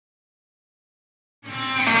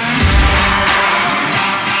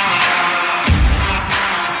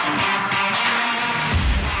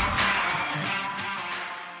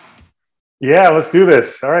Yeah, let's do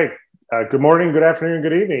this. All right. Good morning, good afternoon,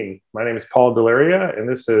 good evening. My name is Paul Delaria, and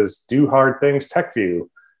this is Do Hard Things Tech View,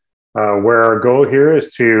 where our goal here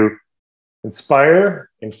is to inspire,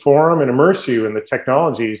 inform, and immerse you in the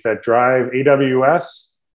technologies that drive AWS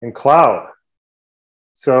and cloud.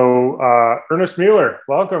 So, Ernest Mueller,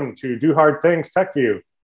 welcome to Do Hard Things Tech View.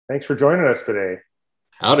 Thanks for joining us today.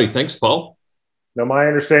 Howdy, thanks, Paul. Now, my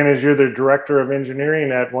understanding is you're the director of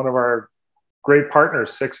engineering at one of our great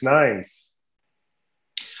partners, 6ix9ine.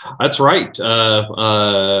 That's right.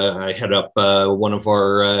 I head up one of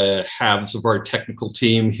our halves of our technical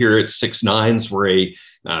team here at 6ix9ine. We're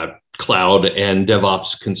a cloud and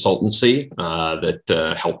DevOps consultancy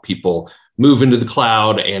that help people move into the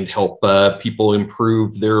cloud and help people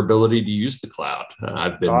improve their ability to use the cloud.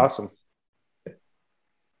 I've been awesome.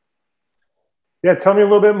 Yeah, tell me a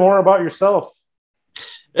little bit more about yourself.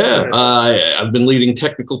 Yeah, I've been leading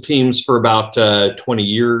technical teams for about 20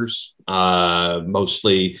 years,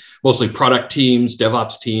 mostly product teams,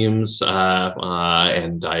 DevOps teams,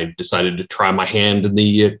 and I decided to try my hand in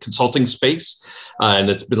the consulting space, and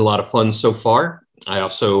it's been a lot of fun so far. I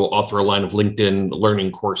also author a line of LinkedIn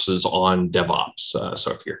learning courses on DevOps,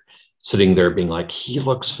 so if you're sitting there being like, he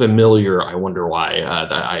looks familiar, I wonder why,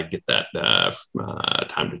 I get that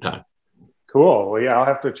time to time. Cool. Well, yeah, I'll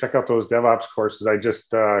have to check out those DevOps courses. I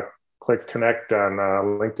just clicked connect on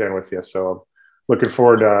LinkedIn with you. So I'm looking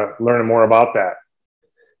forward to learning more about that.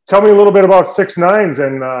 Tell me a little bit about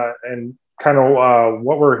 6ix9ine and kind of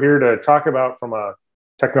what we're here to talk about from a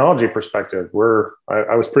technology perspective.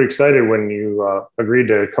 I was pretty excited when you agreed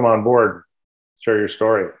to come on board, share your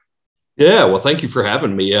story. Yeah, well, thank you for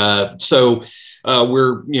having me. So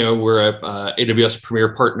we're a AWS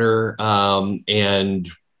Premier Partner,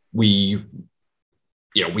 and we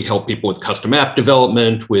help people with custom app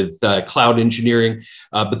development, with cloud engineering,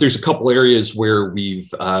 but there's a couple areas where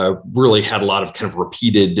we've really had a lot of kind of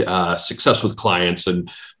repeated success with clients.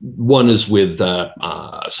 And one is with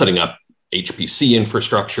setting up HPC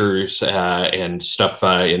infrastructures and stuff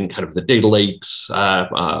in kind of the data lakes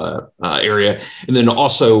area. And then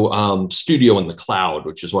also Studio in the cloud,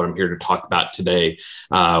 which is what I'm here to talk about today,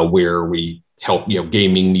 where we help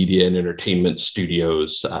gaming, media, and entertainment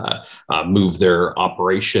studios move their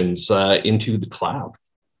operations into the cloud.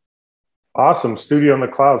 Awesome. Studio in the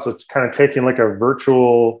cloud. So it's kind of taking like a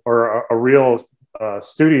virtual or a real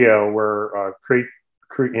studio where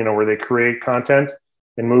where they create content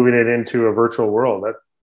and moving it into a virtual world.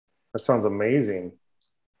 That sounds amazing.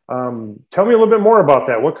 Tell me a little bit more about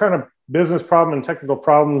that. What kind of business problem and technical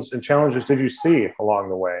problems and challenges did you see along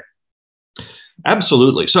the way?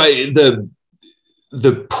 Absolutely. So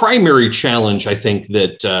the primary challenge I think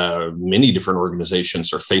that many different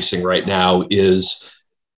organizations are facing right now is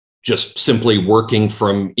just simply working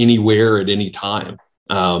from anywhere at any time.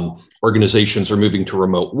 Organizations are moving to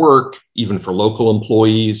remote work, even for local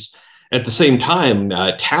employees. At the same time,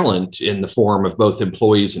 talent in the form of both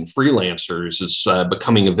employees and freelancers is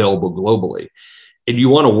becoming available globally. And you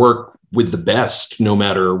want to work with the best no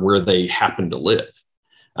matter where they happen to live.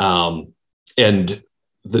 And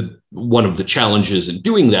one of the challenges in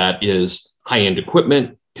doing that is high-end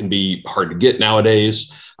equipment can be hard to get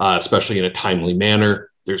nowadays, especially in a timely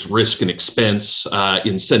manner. There's risk and expense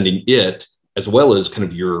in sending it, as well as kind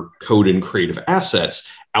of your code and creative assets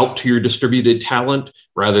out to your distributed talent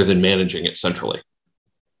rather than managing it centrally.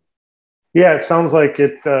 Yeah, it sounds like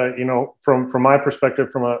it, from my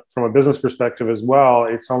perspective, from a business perspective as well,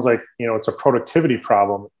 it sounds like, it's a productivity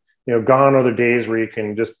problem. Gone are the days where you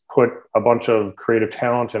can just put a bunch of creative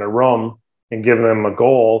talent in a room and give them a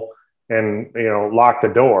goal and, lock the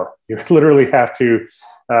door. You literally have to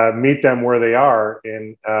meet them where they are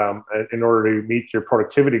in order to meet your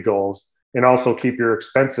productivity goals and also keep your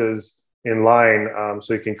expenses in line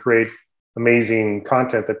so you can create amazing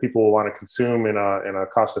content that people will want to consume in a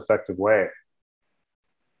cost-effective way.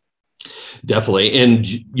 Definitely. And,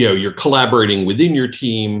 you're collaborating within your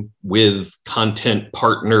team with content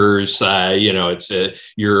partners.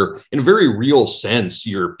 You're in a very real sense,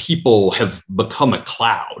 your people have become a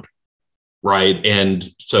cloud, right? And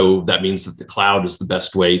so that means that the cloud is the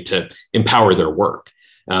best way to empower their work.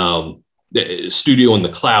 Studio in the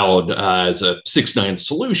cloud is a 6ix9ine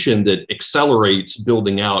solution that accelerates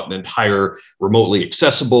building out an entire remotely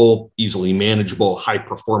accessible, easily manageable,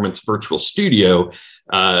 high-performance virtual studio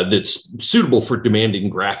that's suitable for demanding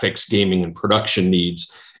graphics, gaming, and production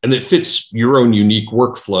needs, and that fits your own unique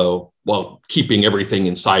workflow while keeping everything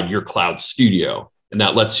inside your cloud studio. And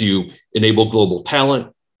that lets you enable global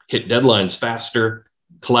talent, hit deadlines faster,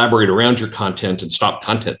 collaborate around your content, and stop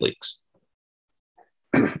content leaks.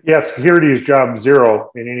 Yeah, security is job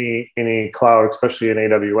zero in any cloud, especially in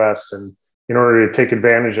AWS. And in order to take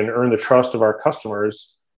advantage and earn the trust of our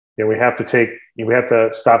customers, we have to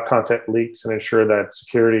stop content leaks and ensure that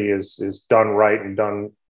security is done right and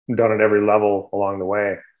done at every level along the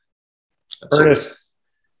way. Absolutely. Ernest,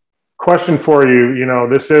 question for you.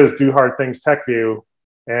 This is Do Hard Things Tech View,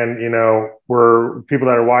 and we're people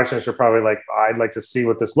that are watching this are probably like, I'd like to see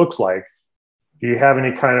what this looks like. Do you have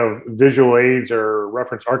any kind of visual aids or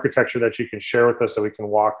reference architecture that you can share with us that we can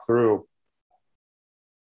walk through?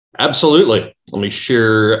 Absolutely. Let me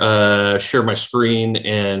share my screen,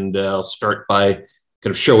 and I'll start by kind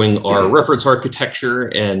of showing our reference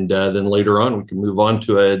architecture, and then later on we can move on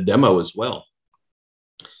to a demo as well.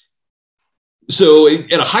 So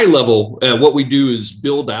at a high level, what we do is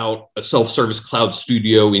build out a self-service cloud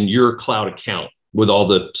studio in your cloud account with all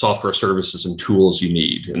the software services and tools you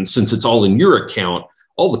need. And since it's all in your account,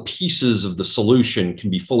 all the pieces of the solution can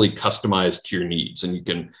be fully customized to your needs, and you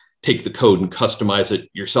can take the code and customize it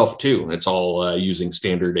yourself too. It's all using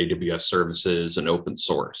standard AWS services and open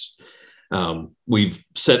source. We've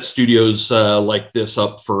set studios like this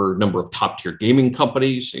up for a number of top tier gaming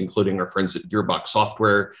companies, including our friends at Gearbox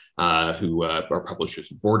Software, who are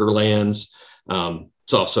publishers of Borderlands.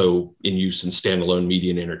 It's also in use in standalone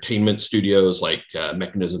media and entertainment studios like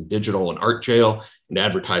Mechanism Digital and Art Jail, and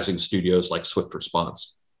advertising studios like Swift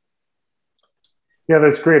Response. Yeah,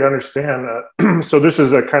 that's great. I understand. So this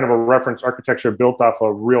is a kind of a reference architecture built off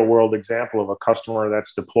a real world example of a customer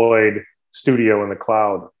that's deployed studio in the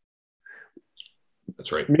cloud.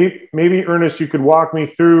 That's right. Maybe Ernest, you could walk me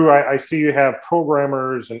through. I see you have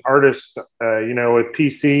programmers and artists, with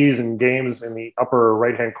PCs and games in the upper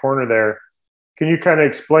right-hand corner there. Can you kind of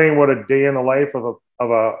explain what a day in the life of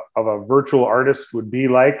a virtual artist would be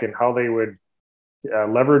like, and how they would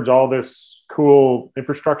leverage all this cool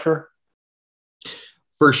infrastructure?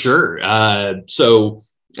 For sure. So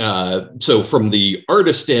from the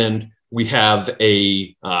artist end, we have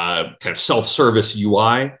a kind of self-service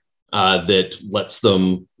UI that lets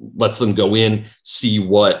them go in, see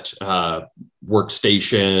what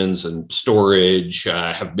workstations and storage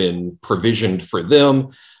have been provisioned for them,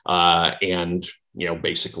 and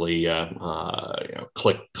basically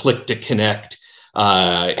click to connect.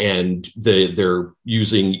 And they're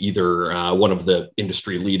using either one of the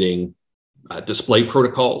industry leading display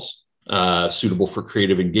protocols suitable for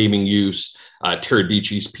creative and gaming use,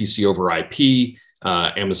 Teradici's PC over IP,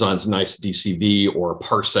 Amazon's nice DCV or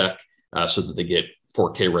Parsec, so that they get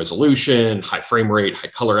 4K resolution, high frame rate, high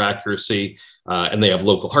color accuracy, and they have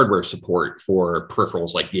local hardware support for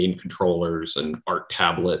peripherals like game controllers and art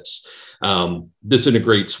tablets. This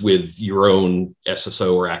integrates with your own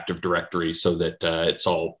SSO or Active Directory so that it's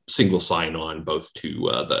all single sign-on both to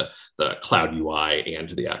the cloud UI and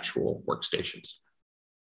to the actual workstations.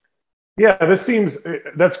 Yeah,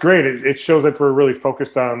 that's great. It shows that we're really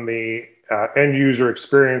focused on the end user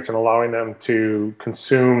experience and allowing them to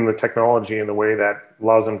consume the technology in the way that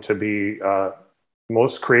allows them to be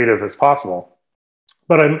most creative as possible.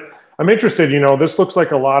 But I'm interested, this looks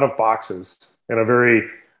like a lot of boxes in a very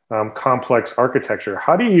complex architecture.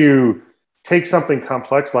 How do you take something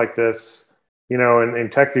complex like this, in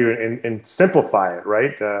TechView and simplify it,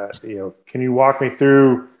 right? Can you walk me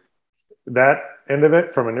through that end of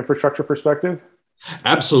it from an infrastructure perspective?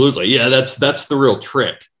 Absolutely. Yeah, that's the real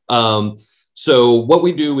trick. So what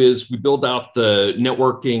we do is we build out the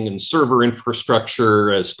networking and server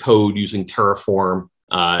infrastructure as code using Terraform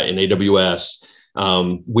in AWS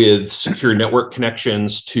with secure network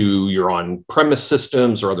connections to your on-premise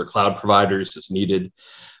systems or other cloud providers as needed.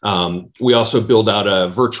 We also build out a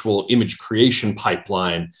virtual image creation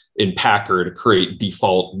pipeline in Packer to create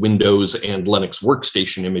default Windows and Linux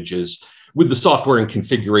workstation images with the software and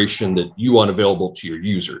configuration that you want available to your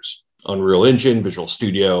users. Unreal Engine, Visual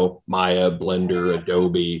Studio, Maya, Blender,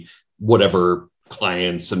 Adobe, whatever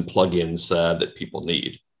clients and plugins that people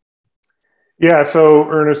need. Yeah, so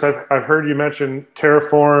Ernest, I've heard you mention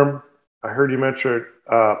Terraform. I heard you mention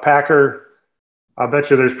Packer. I bet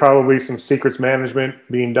you there's probably some secrets management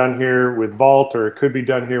being done here with Vault, or it could be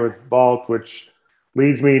done here with Vault, which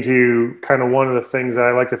leads me to kind of one of the things that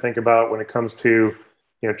I like to think about when it comes to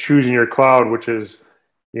choosing your cloud, which is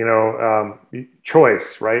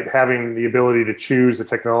choice, right? Having the ability to choose the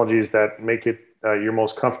technologies that make it you're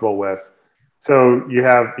most comfortable with. So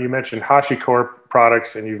you mentioned HashiCorp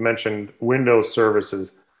products, and you've mentioned Windows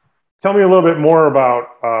services. Tell me a little bit more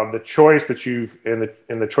about the choice that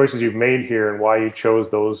the choices you've made here, and why you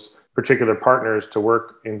chose those particular partners to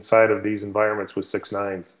work inside of these environments with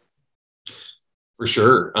 6nines. For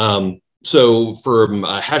sure. So from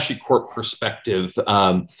a HashiCorp perspective,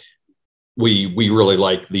 we really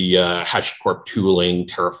like the HashiCorp tooling,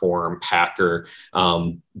 Terraform, Packer.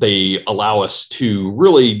 They allow us to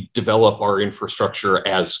really develop our infrastructure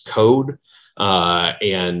as code,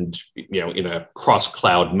 and in a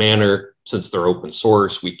cross-cloud manner. Since they're open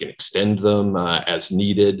source, we can extend them as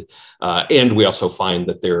needed, and we also find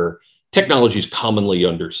that their technology is commonly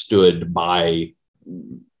understood by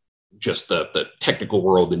just the technical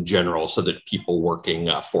world in general, so that people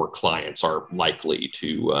working for clients are likely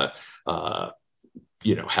to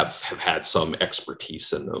have had some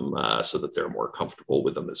expertise in them, so that they're more comfortable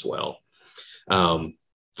with them as well.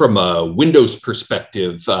 From a Windows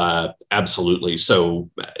perspective, absolutely.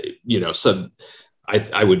 So,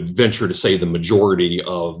 I would venture to say the majority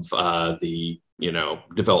of the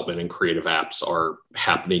development and creative apps are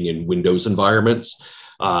happening in Windows environments.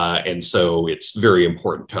 And so it's very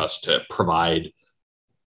important to us to provide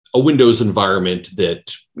a Windows environment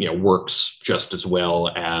that works just as well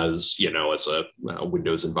as as a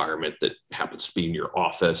Windows environment that happens to be in your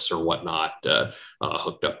office or whatnot,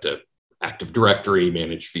 hooked up to Active Directory,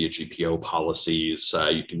 managed via GPO policies.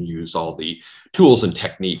 You can use all the tools and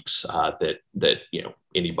techniques that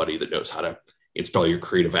anybody that knows how to install your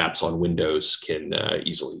creative apps on Windows can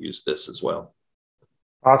easily use this as well.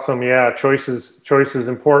 Awesome. Yeah, choice is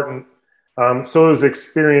important. So is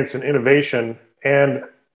experience and innovation and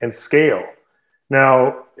scale.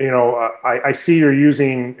 Now, I see you're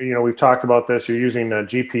using, we've talked about this, you're using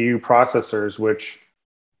GPU processors, which,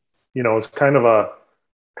 is kind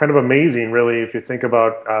of amazing, really, if you think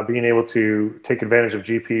about being able to take advantage of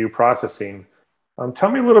GPU processing.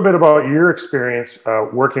 Tell me a little bit about your experience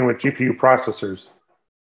working with GPU processors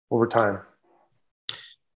over time.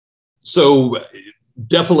 So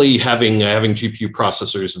definitely having GPU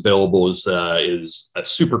processors available is a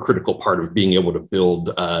super critical part of being able to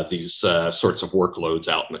build these sorts of workloads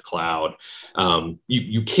out in the cloud.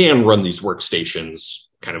 You can run these workstations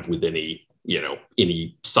kind of with any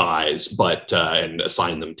size, but and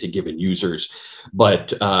assign them to given users.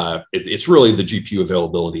 But it's really the GPU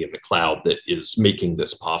availability in the cloud that is making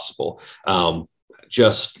this possible.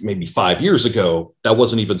 Just maybe 5 years ago, that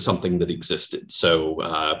wasn't even something that existed. So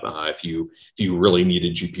if you really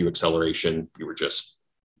needed GPU acceleration, you were just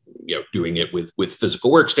doing it with physical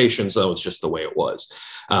workstations. That was just the way it was.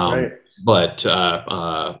 Right. But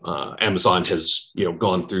Amazon has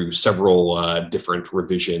gone through several different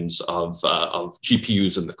revisions of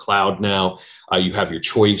GPUs in the cloud now. You have your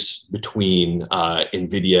choice between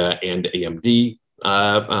NVIDIA and AMD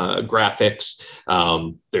graphics.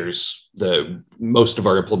 There's most of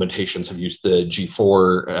our implementations have used the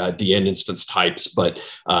G4 DN instance types, but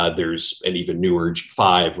there's an even newer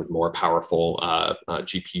G5 with more powerful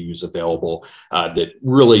GPUs available that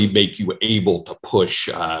really make you able to push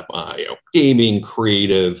gaming,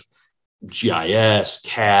 creative, GIS,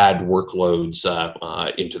 CAD workloads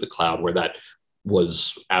into the cloud, where that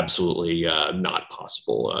was absolutely not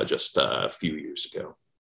possible just a few years ago.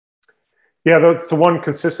 Yeah, that's the one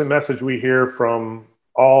consistent message we hear from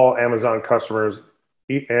all Amazon customers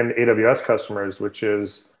and AWS customers, which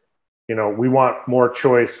is, we want more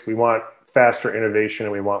choice, we want faster innovation,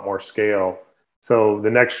 and we want more scale. So the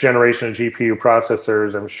next generation of GPU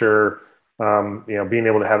processors, I'm sure, being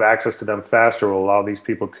able to have access to them faster will allow these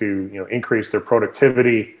people to, increase their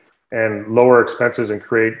productivity and lower expenses and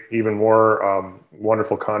create even more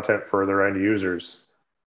wonderful content for their end users.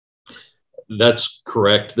 That's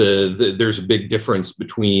correct. There's a big difference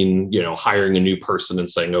between hiring a new person and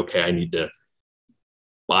saying, okay, I need to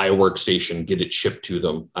buy a workstation, get it shipped to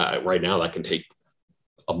them. Right now, that can take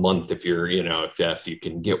a month if you're if you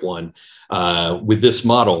can get one. With this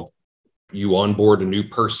model, you onboard a new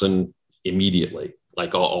person immediately.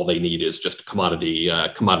 Like all they need is just a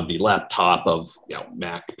commodity laptop of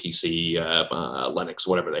Mac, PC, Linux,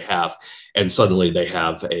 whatever they have, and suddenly they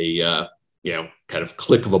have a kind of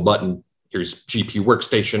click of a button. Here's GPU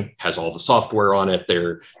workstation, has all the software on it.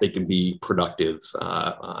 They can be productive,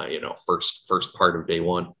 first part of day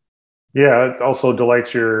one. Yeah, it also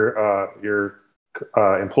delights your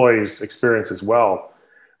employees' experience as well.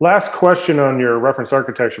 Last question on your reference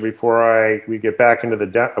architecture before we get back into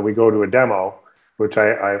we go to a demo, which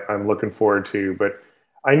I'm looking forward to. But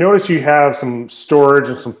I notice you have some storage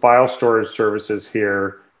and some file storage services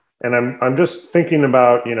here, and I'm just thinking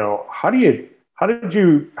about how do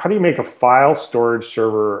you make a file storage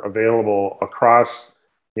server available across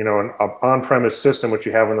an on-premise system, which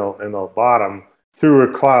you have in the bottom, through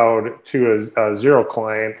a cloud to a zero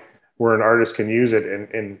client where an artist can use it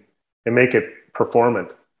and make it performant?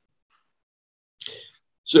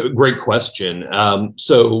 So great question.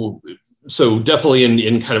 So definitely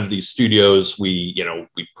in kind of these studios, we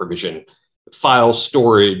provision file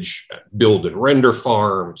storage, build and render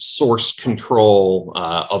farms, source control,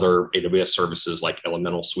 other AWS services like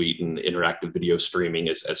Elemental Suite and interactive video streaming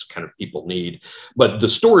as kind of people need. But the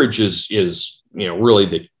storage is really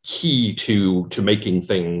the key to making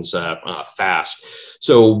things fast.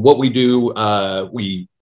 So what we do, we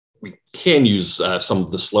can use some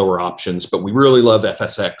of the slower options, but we really love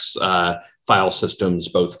FSX file systems,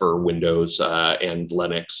 both for Windows and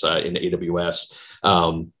Linux in AWS.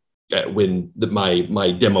 When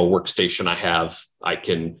my demo workstation I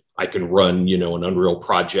can run, an Unreal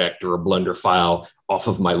project or a Blender file off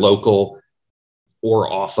of my local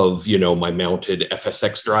or off of, my mounted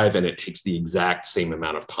FSX drive, and it takes the exact same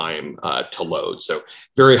amount of time to load. So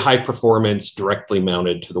very high performance, directly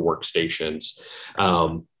mounted to the workstations.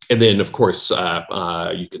 And then, of course,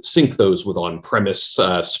 you could sync those with on-premise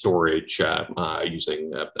storage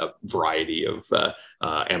using a variety of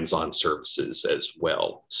Amazon services as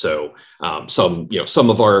well. So some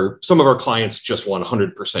of our clients just want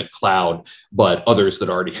 100% cloud, but others that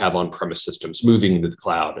already have on-premise systems moving into the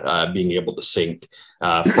cloud, being able to sync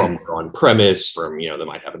from on-premise, from they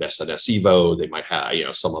might have an SNS Evo, they might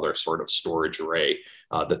have some other sort of storage array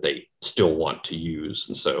that they still want to use,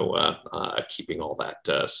 and so keeping all that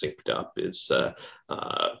synced up is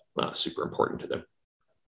super important to them.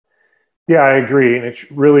 Yeah, I agree, and it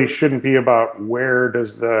really shouldn't be about where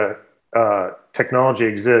does the technology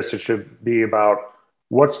exist. It should be about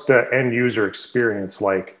what's the end user experience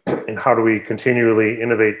like, and how do we continually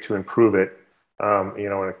innovate to improve it,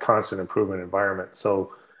 in a constant improvement environment.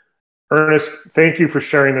 So, Ernest, thank you for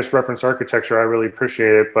sharing this reference architecture. I really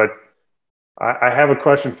appreciate it, but I have a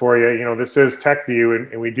question for you. This is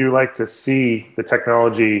TechView, and we do like to see the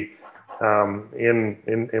technology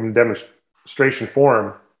in demonstration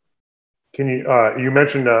form. Can you? You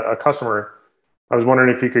mentioned a customer. I was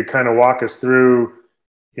wondering if you could kind of walk us through,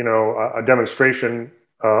 a demonstration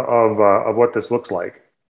of what this looks like.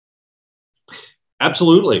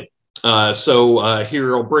 Absolutely. So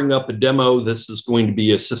here I'll bring up a demo. This is going to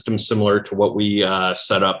be a system similar to what we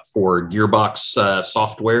set up for Gearbox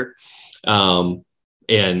software. And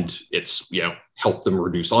it's, help them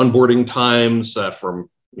reduce onboarding times from,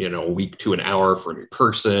 a week to an hour for a new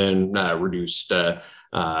person, reduced,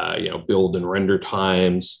 build and render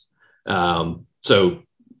times. So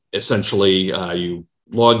essentially you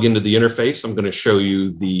log into the interface. I'm going to show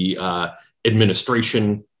you the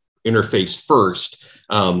administration interface first.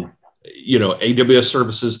 AWS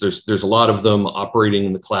services, there's a lot of them. Operating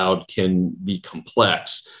in the cloud can be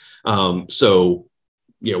complex. So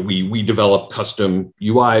we develop custom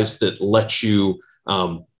UIs that let you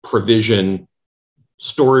provision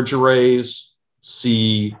storage arrays,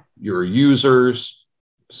 see your users,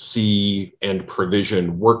 see and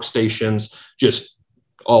provision workstations, just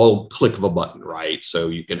all click of a button, right? So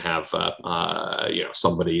you can have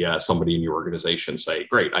somebody in your organization say,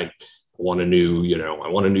 great, I want a new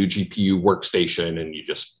GPU workstation, and you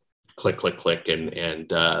just click, and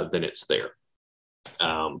then it's there.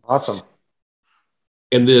 Awesome.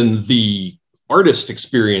 And then the artist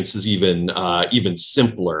experience is even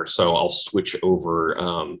simpler. So I'll switch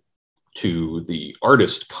over to the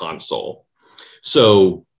artist console.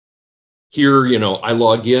 So here, I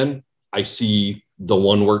log in, I see the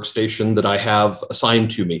one workstation that I have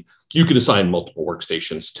assigned to me. You can assign multiple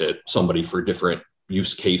workstations to somebody for different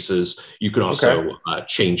use cases. You can also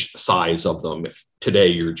change the size of them. If today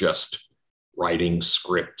you're just writing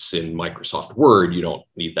scripts in Microsoft Word, you don't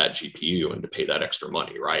need that GPU and to pay that extra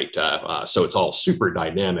money, right? So it's all super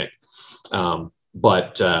dynamic.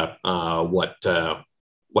 But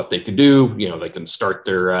what they can do, they can start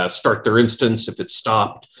their instance if it's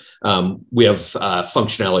stopped. We have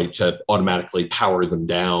functionality to automatically power them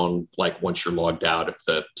down, like once you're logged out, if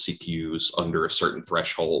the CPU is under a certain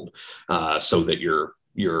threshold, so that you're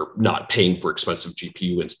not paying for expensive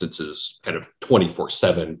GPU instances kind of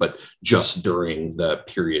 24/7, but just during the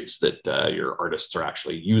periods that your artists are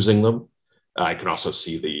actually using them. I can also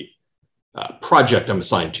see the project I'm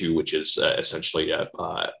assigned to, which is essentially a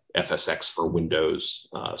FSX for Windows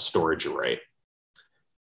storage array.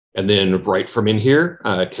 And then right from in here,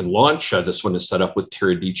 I can launch. This one is set up with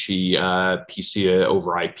Teradici PCIe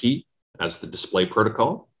over IP as the display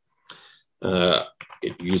protocol.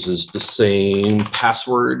 It uses the same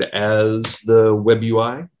password as the web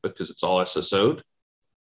UI because it's all SSO'd.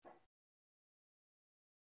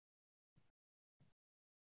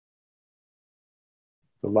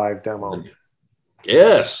 The live demo.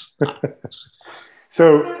 Yes.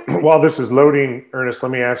 So while this is loading, Ernest,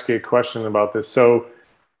 let me ask you a question about this. So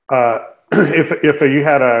if you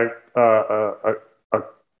had a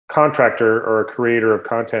contractor or a creator of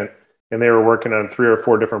content and they were working on 3 or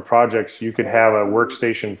 4 different projects, you could have a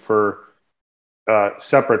workstation for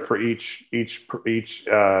separate for each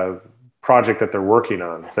project that they're working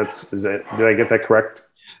on. Did I get that correct?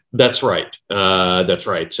 That's right. That's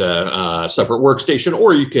right. Separate workstation,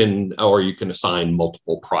 or you can assign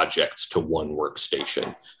multiple projects to one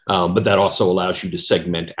workstation. But that also allows you to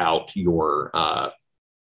segment out your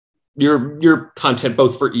content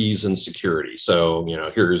both for ease and security. So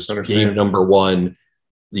here's game number 1.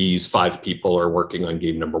 These 5 people are working on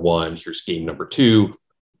game number 1. Here's game number 2.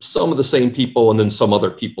 Some of the same people, and then some other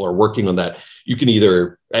people are working on that. You can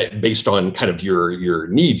either, based on kind of your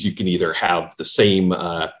needs, you can either have the same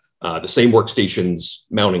workstations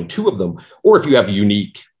mounting 2 of them, or if you have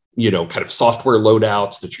unique, kind of software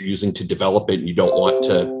loadouts that you're using to develop it, and you don't want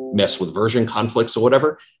to mess with version conflicts or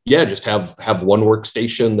whatever, just have one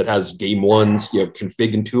workstation that has game 1's,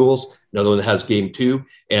 config and tools, another one that has game 2,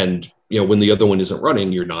 and when the other one isn't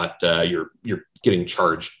running, you're not you're getting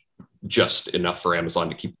charged just enough for Amazon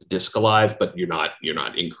to keep the disk alive, but you're not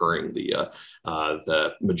incurring the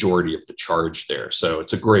majority of the charge there. So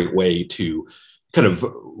it's a great way to kind of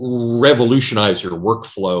revolutionize your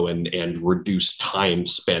workflow and reduce time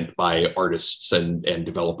spent by artists and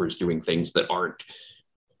developers doing things that aren't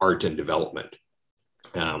art and development.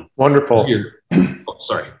 Wonderful.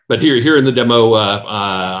 But here in the demo,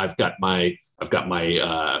 I've got my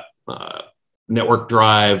network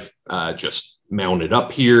drive just mounted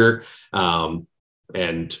up here, and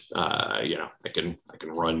I can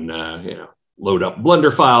run load up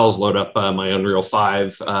Blender files, load up my Unreal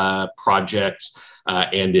 5 projects,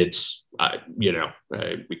 and it's we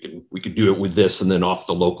can do it with this and then off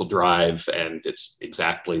the local drive, and it's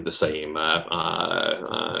exactly the same.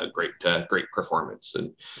 Great performance,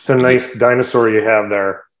 and it's a nice dinosaur you have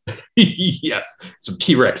there. Yes, some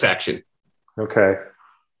T-Rex action. Okay.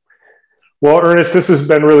 Well, Ernest, this has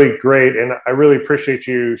been really great, and I really appreciate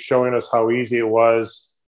you showing us how easy it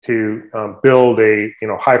was to build a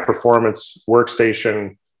high performance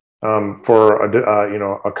workstation for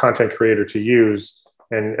a content creator to use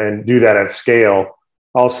and do that at scale.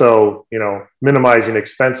 Also, minimizing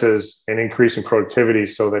expenses and increasing productivity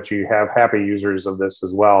so that you have happy users of this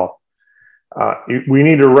as well. We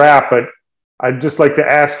need to wrap, but I'd just like to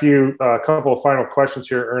ask you a couple of final questions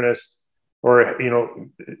here, Ernest. Or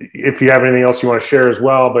if you have anything else you want to share as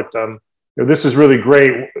well. But this is really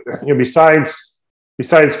great. Besides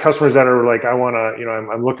customers that are like, I want to,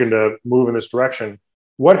 I'm looking to move in this direction.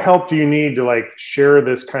 What help do you need to share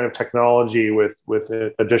this kind of technology with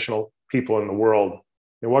additional people in the world?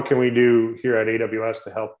 And what can we do here at AWS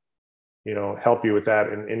to help you with that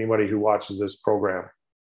and anybody who watches this program?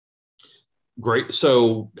 Great.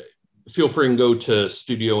 So feel free and go to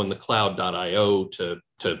studiointhecloud.io to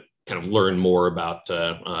kind of learn more about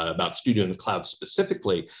Studio in the Cloud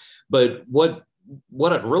specifically. But what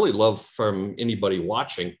I'd really love from anybody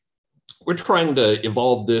watching, we're trying to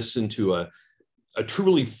evolve this into a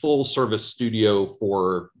truly full service studio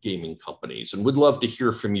for gaming companies, and would love to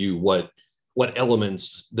hear from you what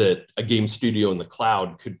elements that a game studio in the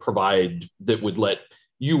cloud could provide that would let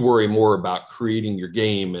you worry more about creating your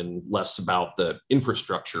game and less about the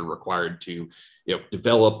infrastructure required to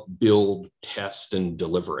develop, build, test, and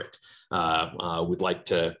deliver it. We'd like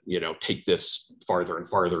to take this farther and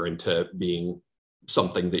farther into being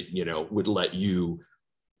something that would let you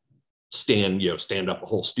stand up a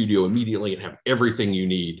whole studio immediately and have everything you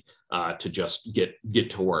need to just get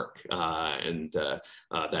to work. And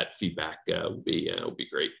that feedback would be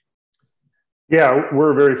great. Yeah,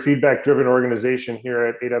 we're a very feedback-driven organization here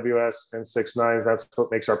at AWS and 6ix9ine. That's what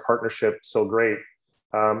makes our partnership so great.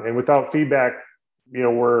 And without feedback,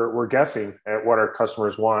 we're guessing at what our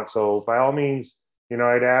customers want. So by all means,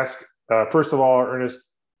 I'd ask, first of all, Ernest,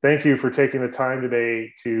 thank you for taking the time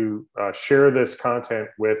today to share this content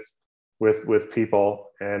with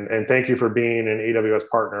people, and thank you for being an AWS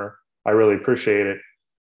partner. I really appreciate it.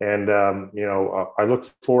 And I look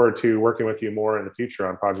forward to working with you more in the future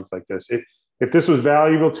on projects like this. If this was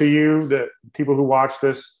valuable to you, the people who watch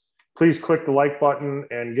this, please click the like button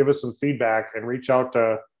and give us some feedback and reach out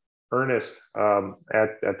to Ernest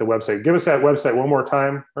at the website. Give us that website one more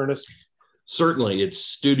time, Ernest. Certainly,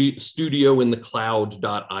 it's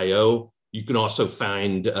studiointhecloud.io. You can also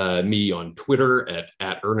find me on Twitter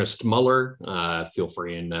at Ernest Muller. Feel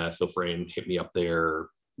free and hit me up there.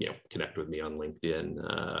 Connect with me on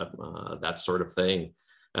LinkedIn, that sort of thing.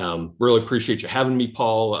 Really appreciate you having me,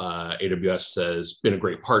 Paul. AWS has been a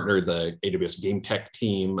great partner. The AWS Game Tech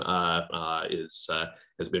team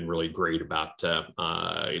has been really great about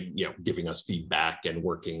giving us feedback and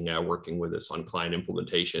working with us on client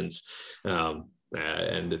implementations.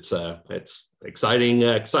 And it's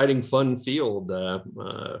exciting, fun field.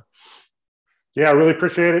 Yeah, I really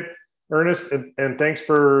appreciate it, Ernest, and thanks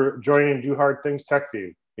for joining Do Hard Things Tech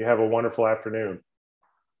View. You have a wonderful afternoon.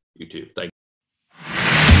 You too. Thank you.